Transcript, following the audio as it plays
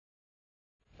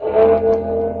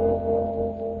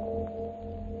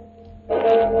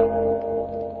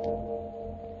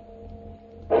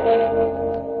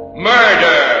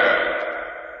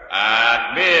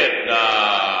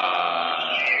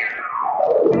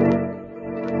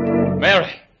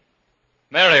Mary!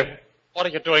 Mary, what are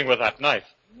you doing with that knife?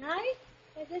 Knife?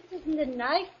 This isn't a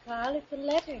knife, Carl. It's a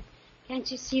letter. Can't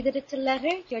you see that it's a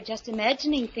letter? You're just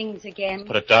imagining things again.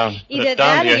 Put it down. Either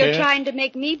that or you're trying to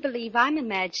make me believe I'm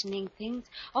imagining things.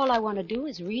 All I want to do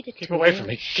is read it to you. Keep away from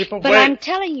me. Keep away. But I'm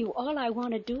telling you, all I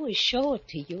want to do is show it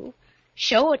to you.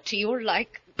 Show it to you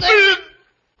like...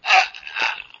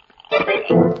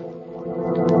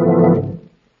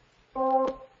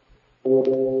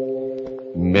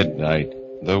 Midnight,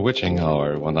 the witching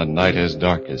hour, when the night is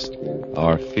darkest,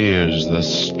 our fears the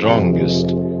strongest,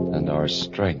 and our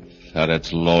strength at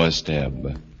its lowest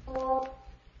ebb.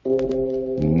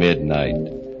 Midnight,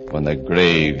 when the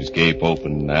graves gape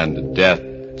open and death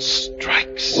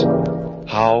strikes.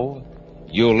 How?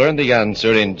 You'll learn the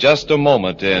answer in just a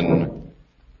moment in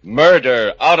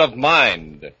Murder Out of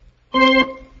Mind.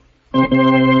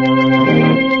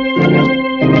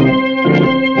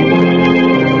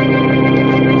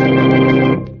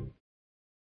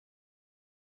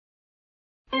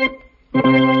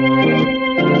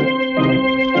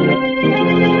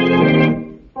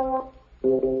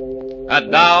 And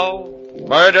now,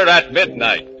 Murder at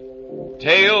Midnight.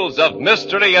 Tales of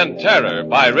mystery and terror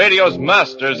by radio's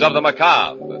masters of the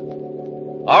macabre.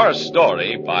 Our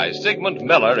story by Sigmund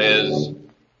Miller is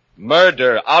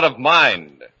Murder Out of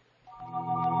Mind.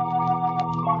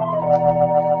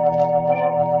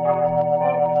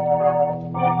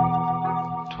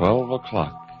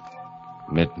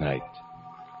 $12:00, midnight.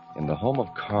 In the home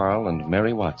of Carl and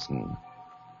Mary Watson.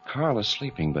 Carl is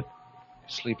sleeping, but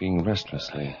sleeping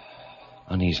restlessly,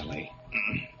 uneasily.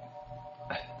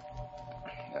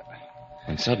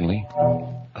 And suddenly...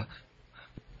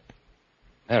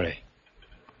 Mary,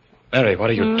 what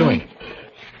are you doing?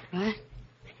 What?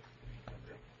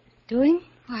 Doing?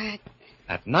 What?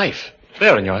 That knife,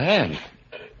 there in your hand.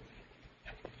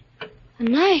 A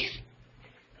knife?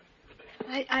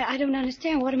 I don't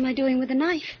understand. What am I doing with a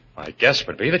knife? My guess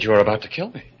would be that you were about to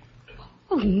kill me.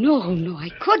 Oh, no, I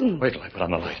couldn't. Wait till I put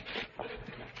on the light.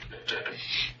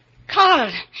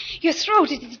 Carl, your throat,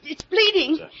 it's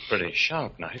bleeding. It's a pretty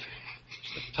sharp knife.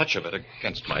 It's the touch of it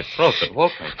against my throat that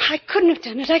woke me. I couldn't have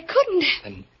done it. I couldn't.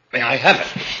 Then may I have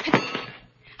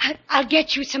it? I'll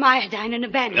get you some iodine and a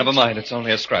bandage. Never mind, it's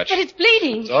only a scratch. But it's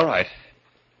bleeding. It's all right.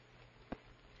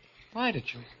 Why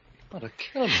did you want to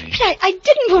kill me? But I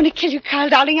didn't want to kill you, Carl,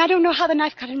 darling. I don't know how the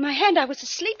knife got in my hand. I was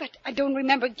asleep. I don't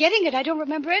remember getting it. I don't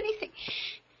remember anything.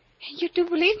 You do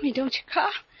believe me, don't you,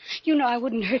 Carl? You know I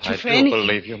wouldn't hurt you for anything. I do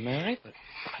believe you, Mary, but...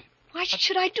 Why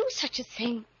should I do such a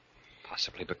thing?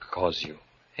 Possibly because you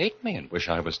hate me and wish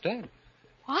I was dead.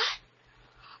 What?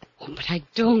 Oh, but I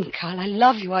don't, Carl. I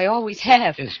love you. I always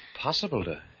have. It's possible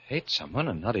to hate someone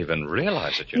and not even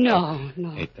realize it, you know. No.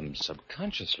 Hate them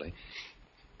subconsciously.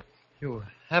 You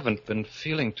haven't been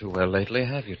feeling too well lately,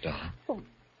 have you, darling?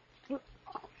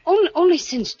 Oh, only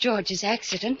since George's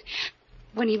accident,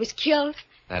 when he was killed.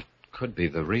 That could be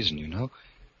the reason, you know.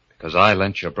 Because I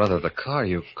lent your brother the car,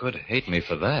 you could hate me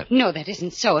for that. No, that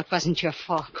isn't so. It wasn't your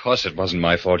fault. Of course it wasn't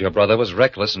my fault. Your brother was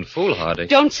reckless and foolhardy.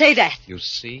 Don't say that. You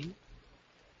see?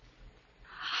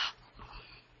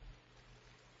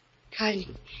 Carl,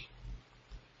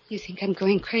 you think I'm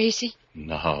going crazy?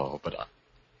 No, but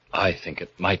I think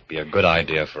it might be a good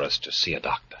idea for us to see a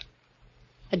doctor.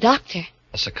 A doctor?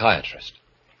 A psychiatrist.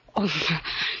 Oh,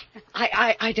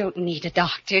 I don't need a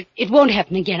doctor. It won't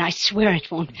happen again. I swear it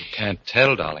won't. You can't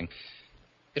tell, darling.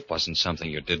 It wasn't something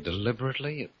you did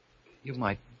deliberately. You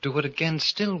might do it again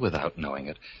still without knowing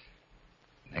it.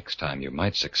 Next time you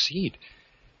might succeed.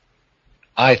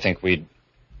 I think we'd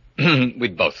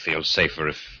both feel safer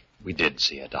if we did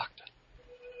see a doctor.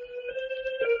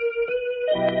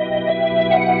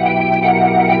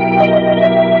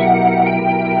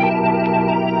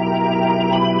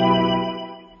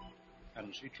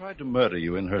 She tried to murder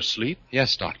you in her sleep?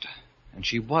 Yes, Doctor. And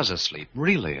she was asleep,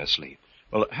 really asleep.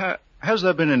 Well, has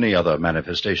there been any other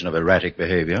manifestation of erratic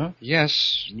behavior?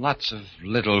 Yes, lots of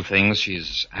little things.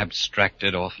 She's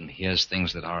abstracted, often hears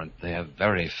things that aren't there,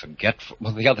 very forgetful.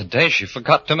 Well, the other day she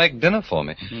forgot to make dinner for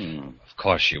me. Of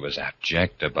course she was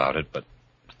abject about it, but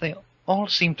they all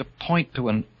seem to point to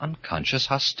an unconscious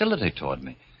hostility toward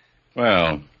me.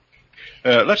 Well,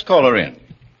 let's call her in.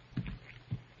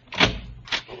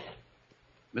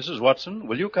 Mrs. Watson,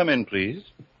 will you come in, please?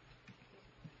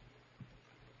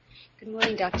 Good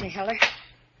morning, Dr. Heller.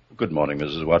 Good morning,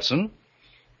 Mrs. Watson.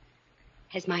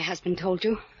 Has my husband told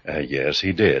you? Yes,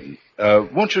 he did.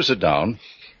 Won't you sit down?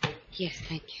 Yes,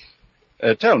 thank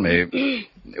you. Tell me,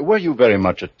 were you very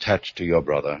much attached to your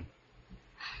brother?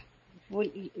 Well,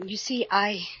 you see,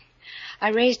 I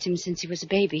raised him since he was a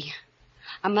baby.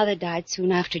 Our mother died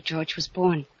soon after George was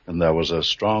born. And there was a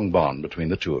strong bond between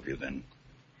the two of you then?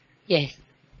 Yes.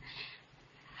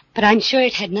 But I'm sure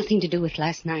it had nothing to do with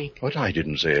last night. But I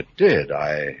didn't say it did.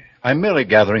 I'm merely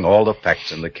gathering all the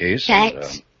facts in the case.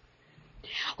 Facts? And,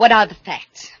 What are the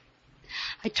facts?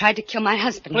 I tried to kill my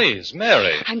husband. Please,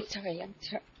 Mary. I'm sorry.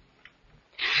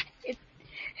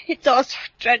 It's all so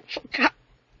dreadful, Carl.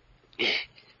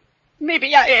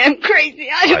 Maybe I am crazy.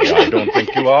 I don't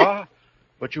think you are.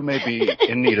 But you may be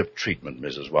in need of treatment,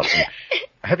 Mrs. Watson.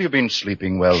 Have you been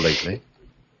sleeping well lately?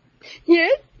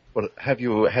 Yes? Well, have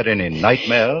you had any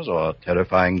nightmares or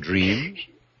terrifying dreams?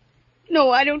 No,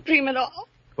 I don't dream at all.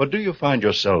 Or do you find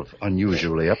yourself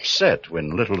unusually upset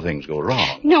when little things go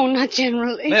wrong? No, not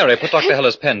generally. Mary, put Dr.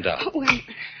 Heller's pen down. Oh,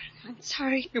 I'm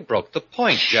sorry. You broke the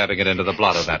point jabbing it into the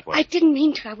blotter that way. I didn't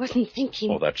mean to. I wasn't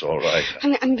thinking. Oh, that's all right.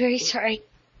 I'm very sorry.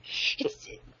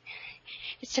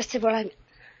 It's just that, well,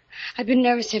 I've been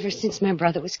nervous ever since my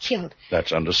brother was killed.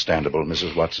 That's understandable,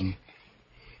 Mrs. Watson.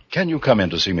 Can you come in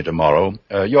to see me tomorrow?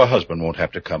 Your husband won't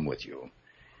have to come with you.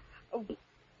 Oh,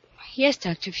 yes,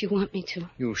 Doctor, if you want me to.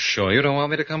 You sure you don't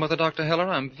want me to come with the Dr. Heller?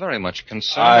 I'm very much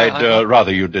concerned. I'd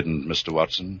rather you didn't, Mr.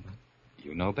 Watson.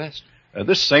 You know best.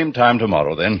 This same time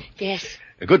tomorrow, then. Yes.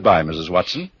 Goodbye, Mrs.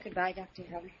 Watson. Goodbye, Dr.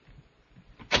 Heller.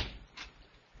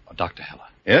 Oh, Dr. Heller,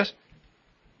 Yes?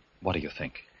 what do you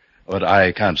think? But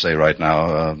I can't say right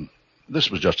now. This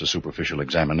was just a superficial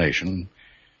examination.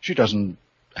 She doesn't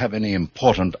have any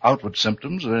important outward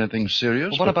symptoms or anything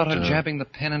serious. Well, what about her jabbing the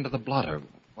pen into the blotter?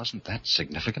 Wasn't that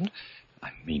significant?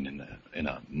 I mean, in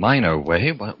a minor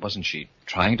way, wasn't she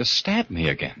trying to stab me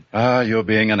again? You're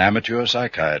being an amateur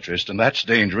psychiatrist, and that's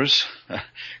dangerous.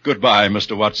 Goodbye,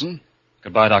 Mr. Watson.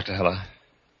 Goodbye, Dr. Heller.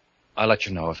 I'll let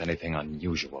you know if anything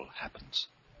unusual happens.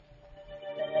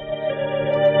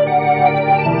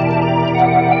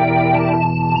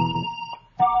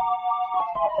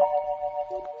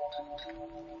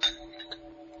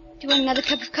 Do you want another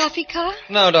cup of coffee, Carl?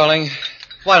 No, darling.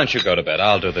 Why don't you go to bed?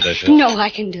 I'll do the dishes. No, I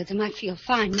can do them. I feel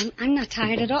fine. I'm not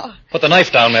tired at all. Put the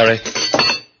knife down, Mary.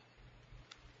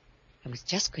 I was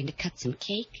just going to cut some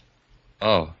cake.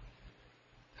 Oh.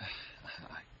 I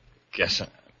guess I'm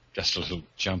just a little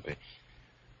jumpy.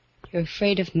 You're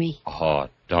afraid of me. Oh,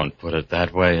 don't put it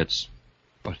that way. It's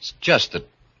just that,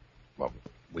 well,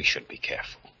 we should be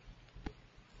careful.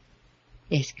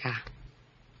 Yes, Carl.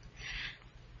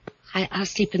 I'll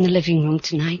sleep in the living room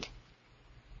tonight.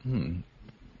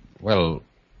 Well,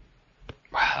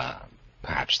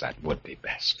 perhaps that would be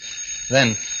best.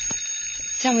 Then...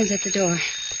 Someone's at the door.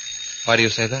 Why do you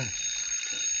say that?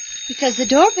 Because the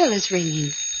doorbell is ringing.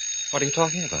 What are you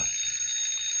talking about?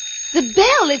 The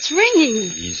bell, it's ringing.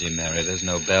 Easy, Mary. There's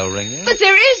no bell ringing. But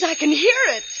there is. I can hear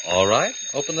it. All right.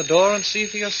 Open the door and see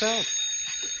for yourself.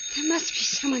 There must be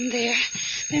someone there.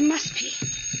 There must be.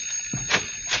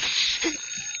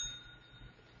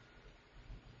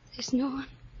 There's no one.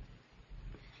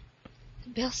 The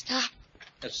bell stopped.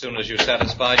 As soon as you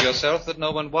satisfied yourself that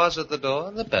no one was at the door,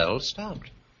 the bell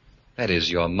stopped. That is,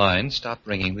 your mind stopped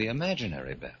ringing the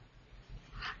imaginary bell.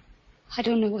 I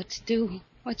don't know what to do.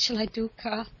 What shall I do,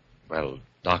 Carl? Well,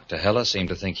 Dr. Heller seemed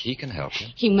to think he can help you.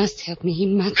 He must help me. He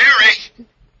must. Mary!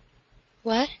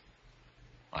 What?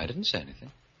 I didn't say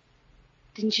anything.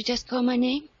 Didn't you just call my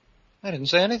name? I didn't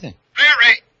say anything.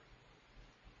 Mary!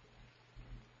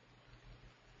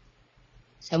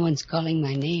 Someone's calling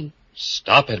my name.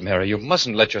 Stop it, Mary. You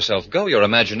mustn't let yourself go. Your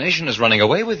imagination is running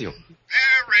away with you.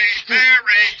 Mary,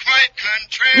 quite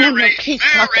contrary. No, please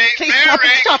stop it. Please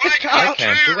stop it, Carl. I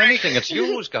can't do anything. It's you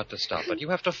who's got to stop it. You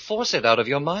have to force it out of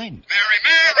your mind.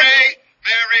 Mary!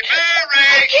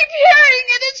 I keep hearing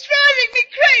it. It's driving me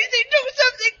crazy. Do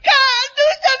something, Carl. Do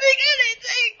something,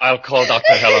 anything. I'll call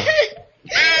Dr. Heller.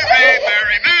 Mary!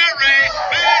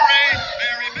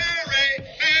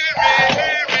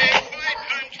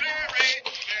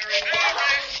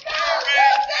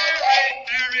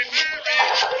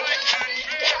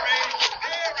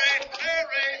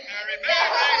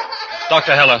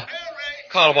 Dr. Heller.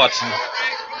 Carl Watson.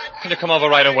 Can you come over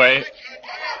right away?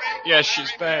 Yes,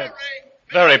 she's bad.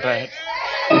 Very bad.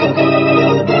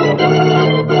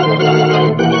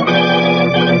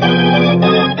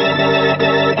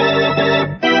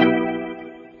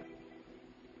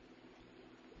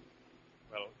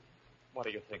 Well, what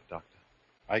do you think, Doctor?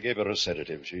 I gave her a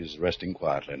sedative. She's resting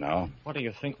quietly now. What do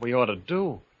you think we ought to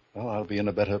do? Well, I'll be in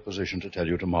a better position to tell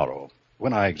you tomorrow,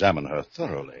 when I examine her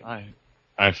thoroughly.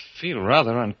 I feel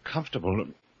rather uncomfortable.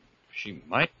 She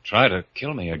might try to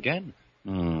kill me again.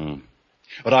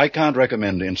 But I can't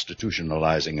recommend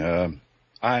institutionalizing her.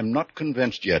 I'm not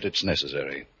convinced yet it's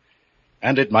necessary.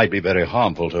 And it might be very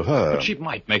harmful to her. But she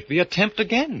might make the attempt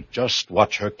again. Just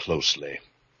watch her closely.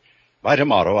 By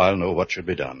tomorrow, I'll know what should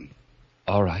be done.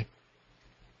 All right.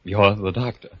 You're the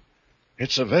doctor.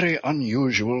 It's a very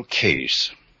unusual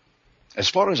case. As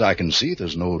far as I can see,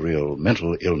 there's no real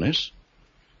mental illness.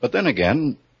 But then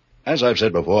again, as I've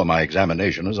said before, my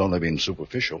examination has only been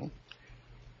superficial.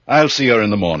 I'll see her in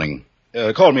the morning.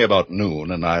 Call me about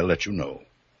noon, and I'll let you know.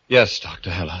 Yes, Dr.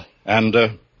 Heller.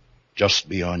 And just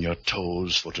be on your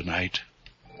toes for tonight.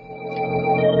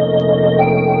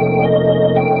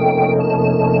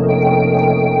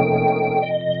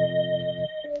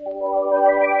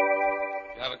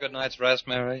 You have a good night's rest,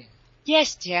 Mary?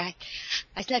 Yes, dear.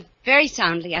 I slept very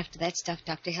soundly after that stuff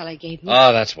Dr. Heller gave me.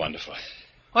 Oh, that's wonderful.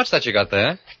 What's that you got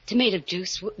there? Tomato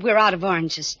juice. We're out of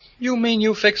oranges. You mean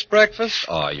you fixed breakfast?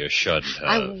 Oh, you shouldn't have.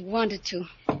 I wanted to.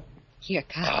 Here,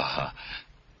 Carl. Ah,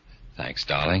 thanks,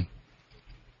 darling.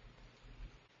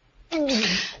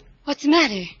 What's the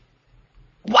matter?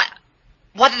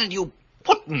 What did you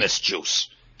put in this juice?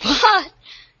 What?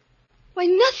 Why,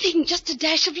 nothing. Just a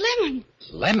dash of lemon.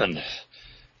 Lemon?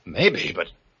 Maybe, but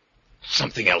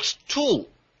something else, too.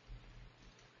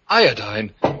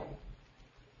 Iodine.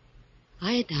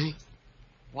 Iodine.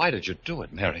 Why did you do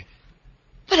it, Mary?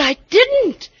 But I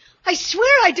didn't. I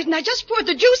swear I didn't. I just poured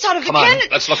the juice out of the Come on, can.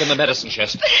 let's look in the medicine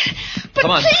chest. But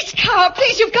Come on. please, Carl,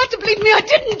 please, you've got to believe me. I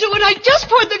didn't do it. I just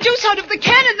poured the juice out of the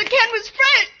can, and the can was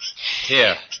fresh.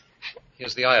 Here.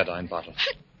 Here's the iodine bottle.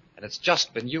 And it's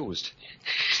just been used.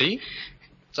 See?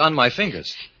 It's on my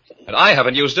fingers. And I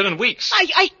haven't used it in weeks.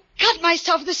 I cut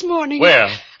myself this morning. Where?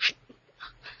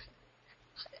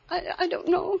 I don't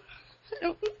know.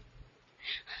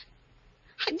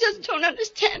 I just don't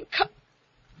understand, Carl.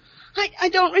 I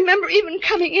don't remember even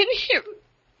coming in here.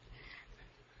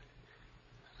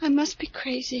 I must be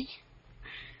crazy.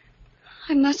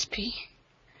 I must be.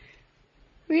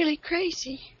 Really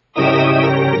crazy.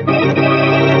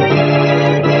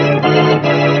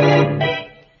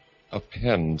 A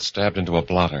pen stabbed into a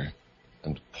blotter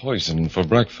and poison for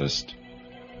breakfast.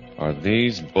 Are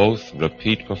these both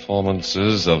repeat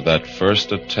performances of that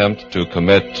first attempt to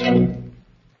commit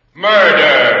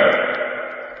murder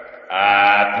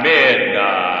at midnight?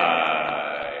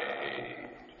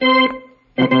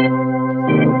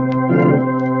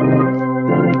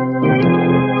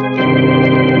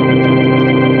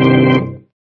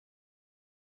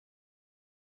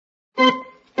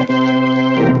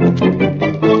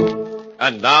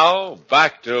 And now,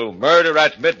 back to Murder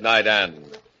at Midnight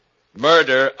and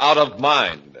Murder Out of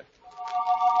Mind.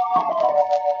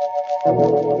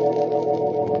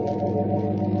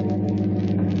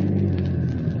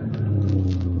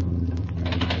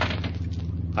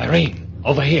 Irene,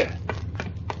 over here.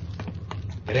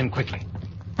 Get in quickly.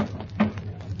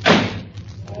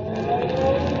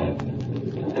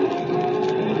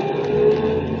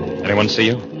 Anyone see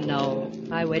you? No,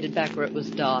 I waited back where it was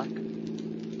dark.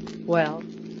 Well,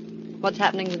 what's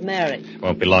happening with Mary?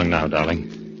 Won't be long now,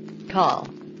 darling. Carl,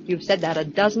 you've said that a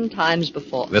dozen times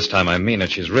before. This time I mean it.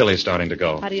 She's really starting to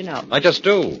go. How do you know? I just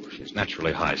do. She's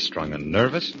naturally high-strung and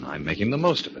nervous, and I'm making the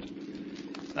most of it.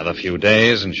 Another few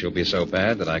days, and she'll be so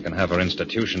bad that I can have her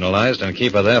institutionalized and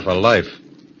keep her there for life.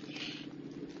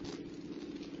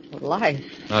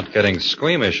 Life? Not getting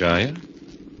squeamish, are you?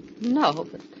 No,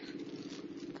 but...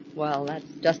 Well, that's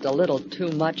just a little too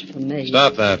much for me.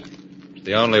 Stop that. It's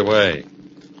the only way.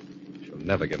 She'll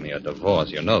never give me a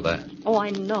divorce. You know that. Oh, I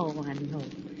know.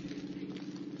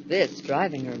 This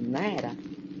driving her mad.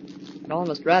 I'd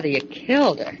almost rather you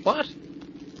killed her. What?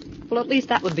 Well, at least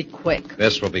that would be quick.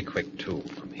 This will be quick, too,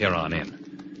 from here on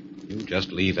in. You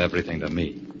just leave everything to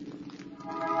me.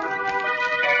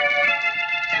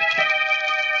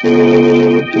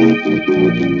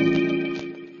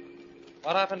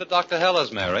 What happened to Dr.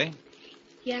 Heller's, Mary?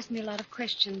 He asked me a lot of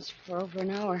questions for over an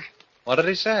hour. What did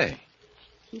he say?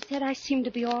 He said I seemed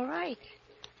to be all right.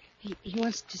 He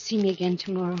wants to see me again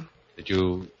tomorrow. Did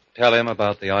you tell him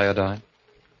about the iodine?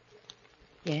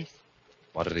 Yes.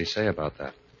 What did he say about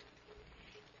that?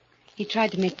 He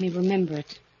tried to make me remember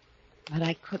it, but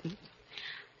I couldn't.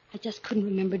 I just couldn't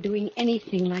remember doing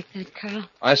anything like that, Carl.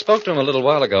 I spoke to him a little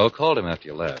while ago, called him after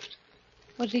you left.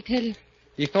 What did he tell you?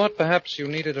 He thought perhaps you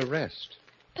needed a rest.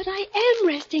 But I am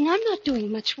resting. I'm not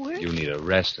doing much work. You need a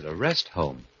rest at a rest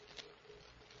home.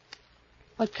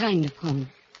 What kind of home?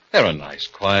 There are nice,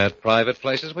 quiet, private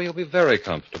places where you'll be very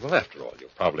comfortable. After all, you'll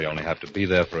probably only have to be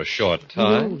there for a short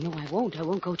time. No, I won't. I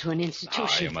won't go to an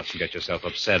institution. You mustn't get yourself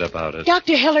upset about it.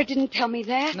 Dr. Heller didn't tell me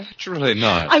that. Naturally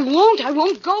not. I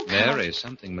won't go, Carl. Mary,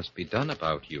 something must be done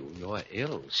about you. You're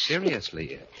ill,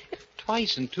 seriously ill.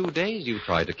 Twice in 2 days you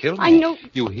tried to kill me. I know.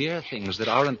 You hear things that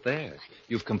aren't there.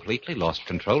 You've completely lost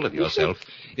control of yourself.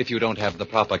 If you don't have the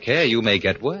proper care, you may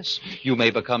get worse. You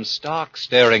may become stark,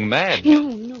 staring mad.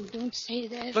 No, don't say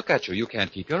that. Look at you. You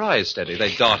can't keep your eyes steady.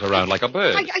 They dart around like a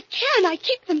bird. I can. I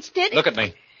keep them steady. Look at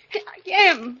me. I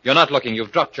am. You're not looking.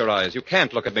 You've dropped your eyes. You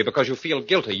can't look at me because you feel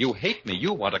guilty. You hate me.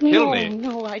 You want to kill me.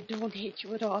 No, I don't hate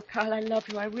you at all, Carl. I love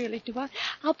you. I really do.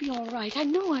 I'll be all right. I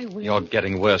know I will. You're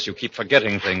getting worse. You keep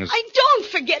forgetting things. I don't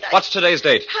forget. What's today's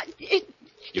date? It,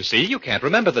 You see, you can't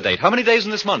remember the date. How many days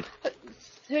in this month?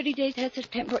 30 days. That's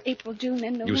September, April, June,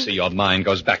 and November. You see, your mind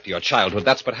goes back to your childhood.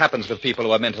 That's what happens with people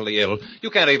who are mentally ill. You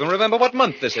can't even remember what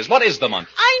month this is. What is the month?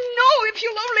 I know if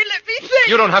you'll only let me think.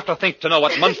 You don't have to think to know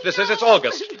what month this is. It's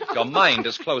August. Your mind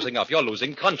is closing up. You're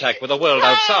losing contact with the world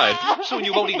outside. Soon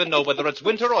you won't even know whether it's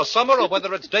winter or summer or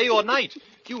whether it's day or night.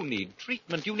 You need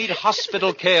treatment. You need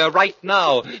hospital care right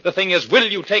now. The thing is, will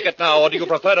you take it now, or do you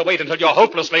prefer to wait until you're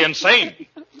hopelessly insane?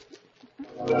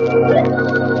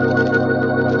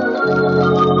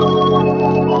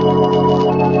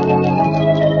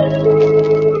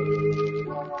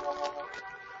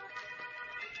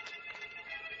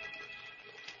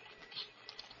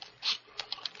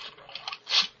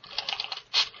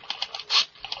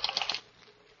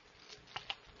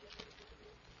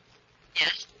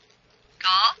 Yes?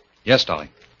 Carl? Yes, darling.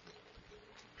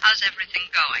 How's everything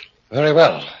going? Very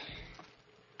well.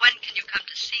 When can you come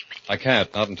to see me? I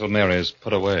can't. Not until Mary is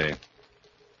put away.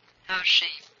 How's she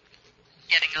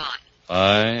getting on?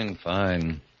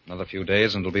 Fine. Another few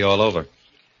days and it'll be all over.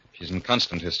 She's in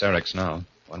constant hysterics now.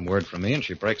 One word from me and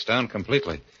she breaks down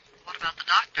completely. What about the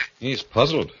doctor? He's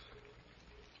puzzled.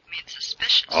 You mean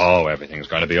suspicious? Oh, everything's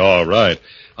going to be all right.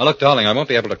 Now, look, darling, I won't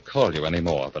be able to call you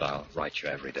anymore, but I'll write you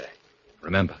every day.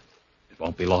 Remember, it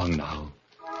won't be long now.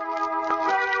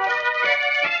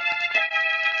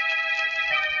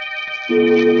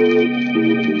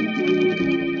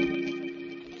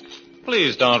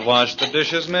 Please don't wash the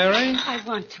dishes, Mary. I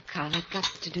want to, Carl. I've got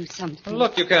to do something.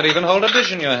 Look, you can't even hold a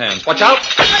dish in your hands. Watch out!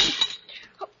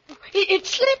 It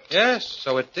slipped. Yes,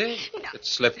 so it did. No. It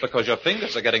slipped because your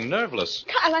fingers are getting nerveless.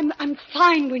 Carl, I'm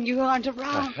fine when you aren't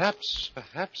around. Perhaps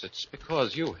it's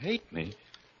because you hate me.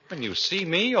 When you see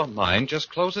me, your mind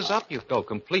just closes up. You go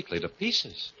completely to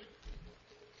pieces.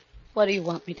 What do you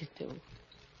want me to do?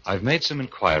 I've made some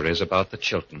inquiries about the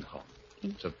Chilton home.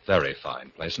 It's a very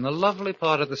fine place and a lovely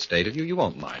part of the state. You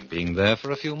won't mind being there for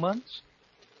a few months?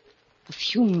 A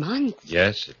few months?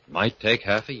 Yes, it might take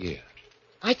half a year.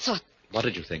 I thought... What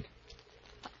did you think?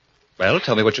 Well,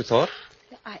 tell me what you thought.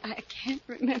 I can't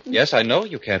remember. Yes, I know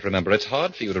you can't remember. It's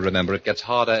hard for you to remember. It gets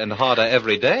harder and harder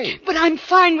every day. But I'm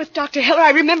fine with Dr. Heller. I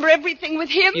remember everything with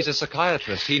him. He's a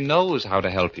psychiatrist. He knows how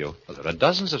to help you. Well, there are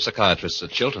dozens of psychiatrists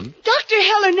at Chilton. Dr.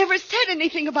 Heller never said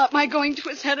anything about my going to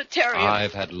a sanitarium.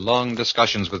 I've had long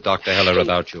discussions with Dr. Heller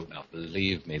about you. Now,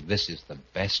 believe me, this is the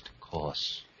best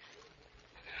course.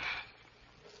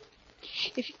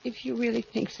 If you really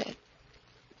think that...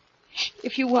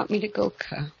 If you want me to go,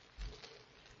 Carl...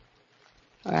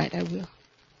 All right, I will.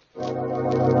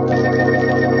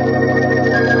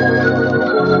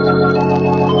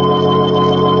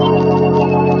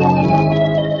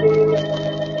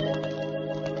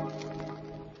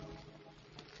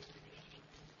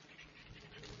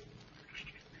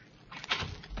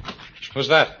 Who's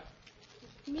that?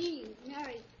 Me,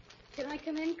 Mary. Can I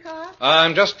come in, Carl?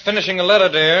 I'm just finishing a letter,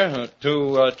 dear,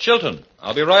 to Chilton.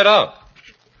 I'll be right out.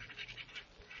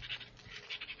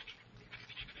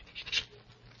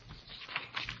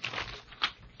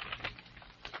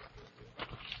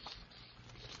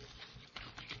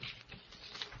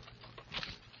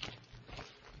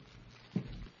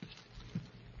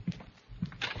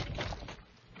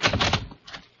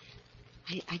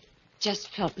 I just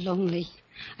felt lonely.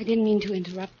 I didn't mean to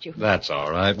interrupt you. That's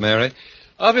all right, Mary.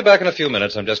 I'll be back in a few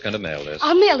minutes. I'm just going to mail this.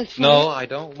 I'll mail it for No, you. I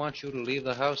don't want you to leave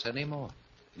the house anymore.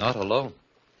 Not alone.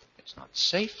 It's not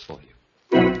safe for you.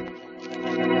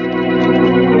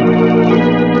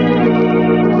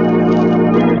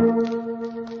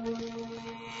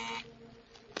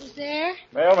 Who's there?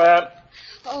 Mailman.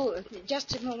 Oh,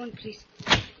 just a moment, please.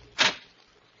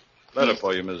 Letter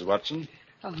for you, Mrs. Watson.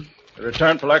 Oh.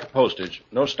 Return for lack of postage.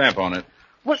 No stamp on it.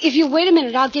 Well, if you wait a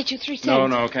minute, I'll get you 3 cents.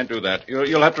 No, can't do that.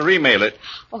 You'll have to remail it.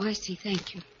 Oh, I see.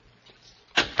 Thank you.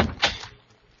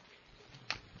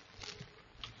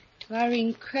 To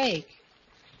Irene Craig.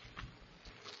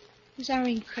 Who's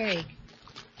Irene Craig?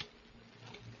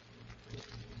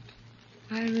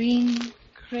 Irene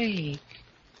Craig.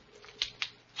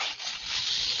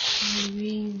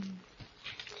 Irene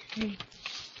Craig.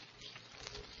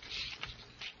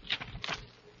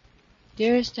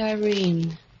 Dearest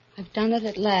Irene, I've done it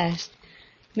at last.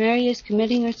 Mary is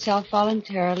committing herself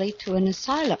voluntarily to an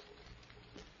asylum.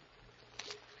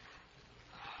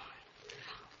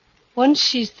 Once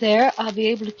she's there, I'll be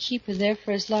able to keep her there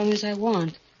for as long as I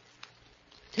want.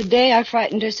 Today I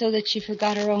frightened her so that she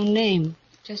forgot her own name.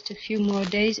 Just a few more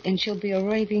days and she'll be a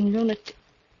raving lunatic.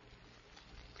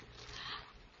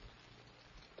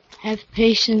 Have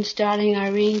patience, darling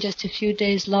Irene, just a few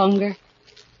days longer.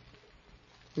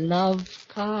 Love,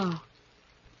 Carl.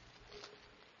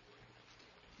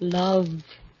 Love,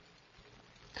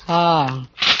 Carl.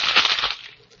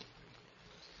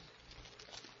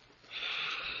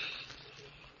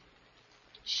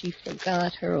 She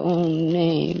forgot her own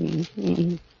name.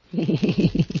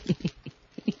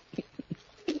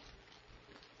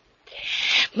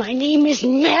 My name is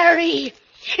Mary.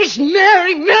 It's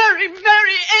Mary, M-A-R-Y.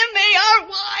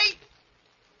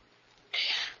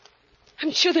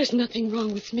 I'm sure there's nothing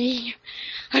wrong with me.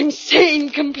 I'm sane,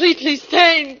 completely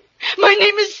sane. My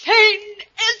name is Sane,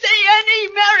 S-A-N-E,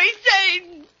 Mary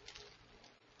Sane.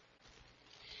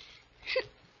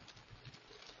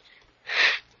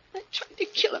 I tried to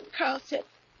kill him, Carl said.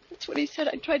 That's what he said.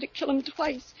 I tried to kill him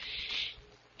twice.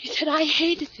 He said I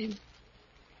hated him.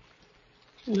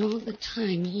 And all the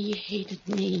time he hated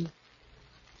me.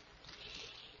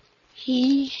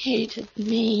 He hated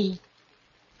me.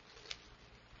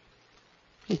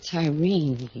 It's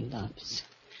Irene he loves.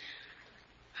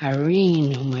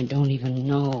 Irene, whom I don't even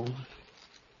know.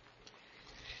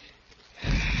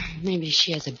 Maybe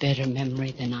she has a better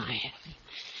memory than I have.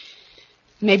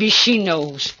 Maybe she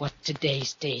knows what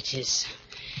today's date is.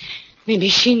 Maybe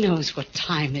she knows what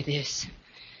time it is.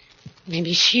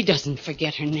 Maybe she doesn't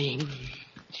forget her name.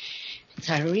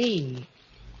 It's Irene.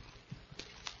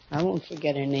 I won't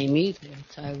forget her name either.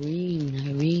 It's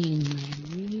Irene.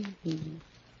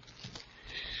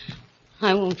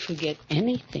 I won't forget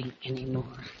anything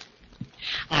anymore.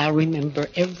 I'll remember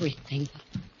everything.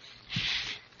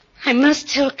 I must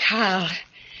tell Carl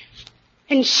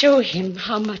and show him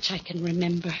how much I can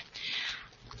remember.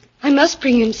 I must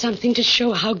bring him something to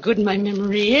show how good my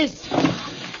memory is.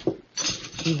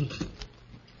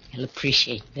 He'll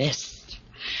appreciate this.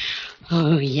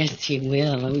 Oh, yes, he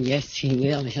will. Oh, yes, he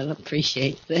will. He'll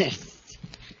appreciate this.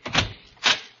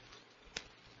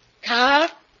 Carl?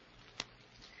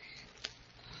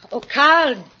 Oh,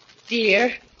 Carl,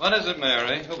 dear. What is it,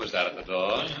 Mary? Who was that at the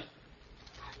door?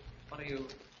 What are you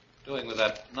doing with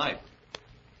that knife?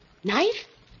 Knife?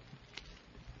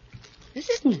 This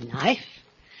isn't a knife.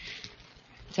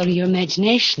 It's only your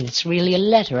imagination. It's really a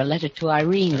letter to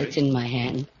Irene that's in my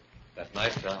hand. That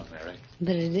knife down, Mary.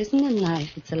 But it isn't a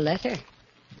knife. It's a letter.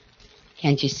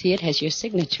 Can't you see it has your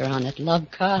signature on it?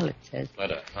 Love, Carl, it says.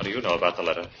 Letter? How do you know about the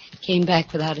letter? It came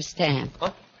back without a stamp.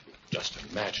 What? Just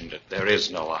imagined it. There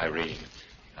is no Irene.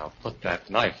 Now put that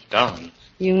knife down.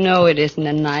 You know it isn't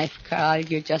a knife, Carl.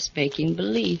 You're just making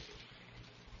believe.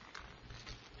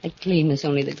 That gleam is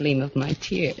only the gleam of my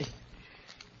tears.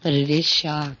 But it is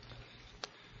sharp.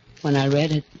 When I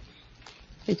read it,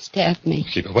 it stabbed me.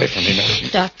 Keep away from me, Mary.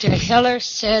 Dr. Heller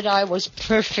said I was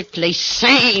perfectly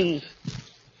sane.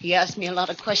 He asked me a lot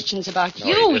of questions about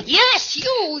you. Yes,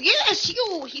 you.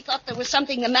 He thought there was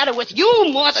something the matter with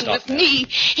you more than with me.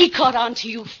 He caught on to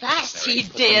you fast, Mary, he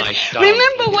did.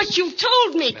 Remember what you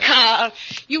told me, Carl.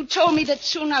 You told me that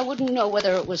soon I wouldn't know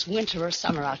whether it was winter or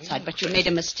summer outside, but you made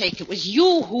a mistake. It was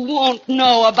you who won't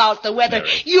know about the weather.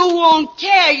 Mary. You won't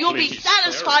care. You'll be Please,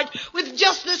 satisfied with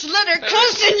just this letter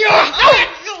close in your heart.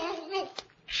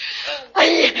 I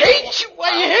hate you.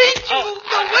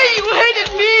 The way you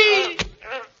hated me.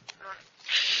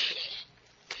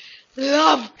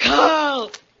 Love, Carl.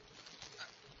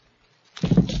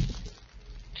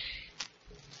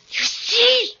 You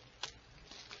see,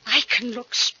 I can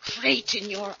look straight in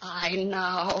your eye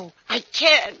now. I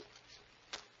can.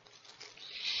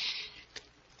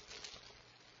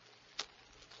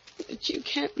 But you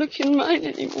can't look in mine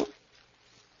anymore.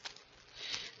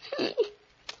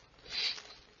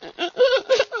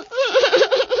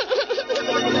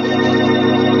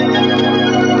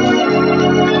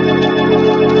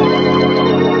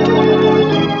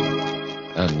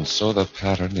 And so the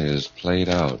pattern is played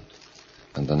out,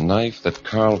 and the knife that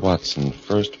Carl Watson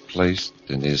first placed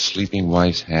in his sleeping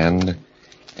wife's hand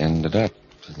ended up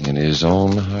in his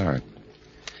own heart.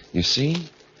 You see,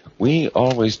 we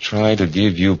always try to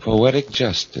give you poetic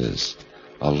justice,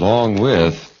 along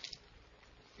with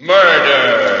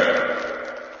Murder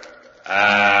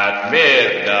at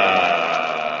Midnight.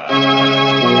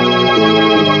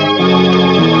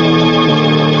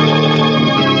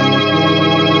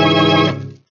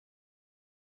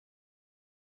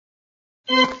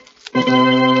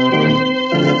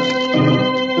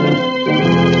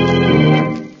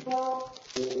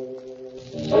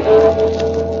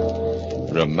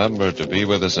 remember to be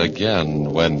with us again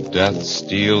when death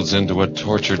steals into a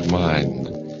tortured mind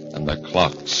and the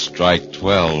clocks strike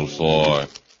 12 for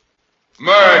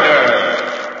Murder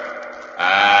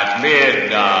at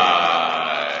Midnight.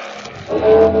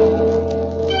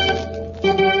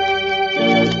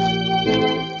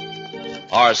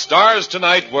 Our stars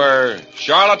tonight were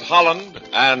Charlotte Holland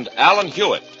and Alan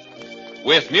Hewitt.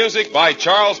 With music by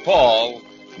Charles Paul,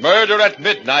 Murder at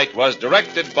Midnight was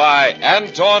directed by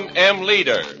Anton M.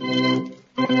 Leader.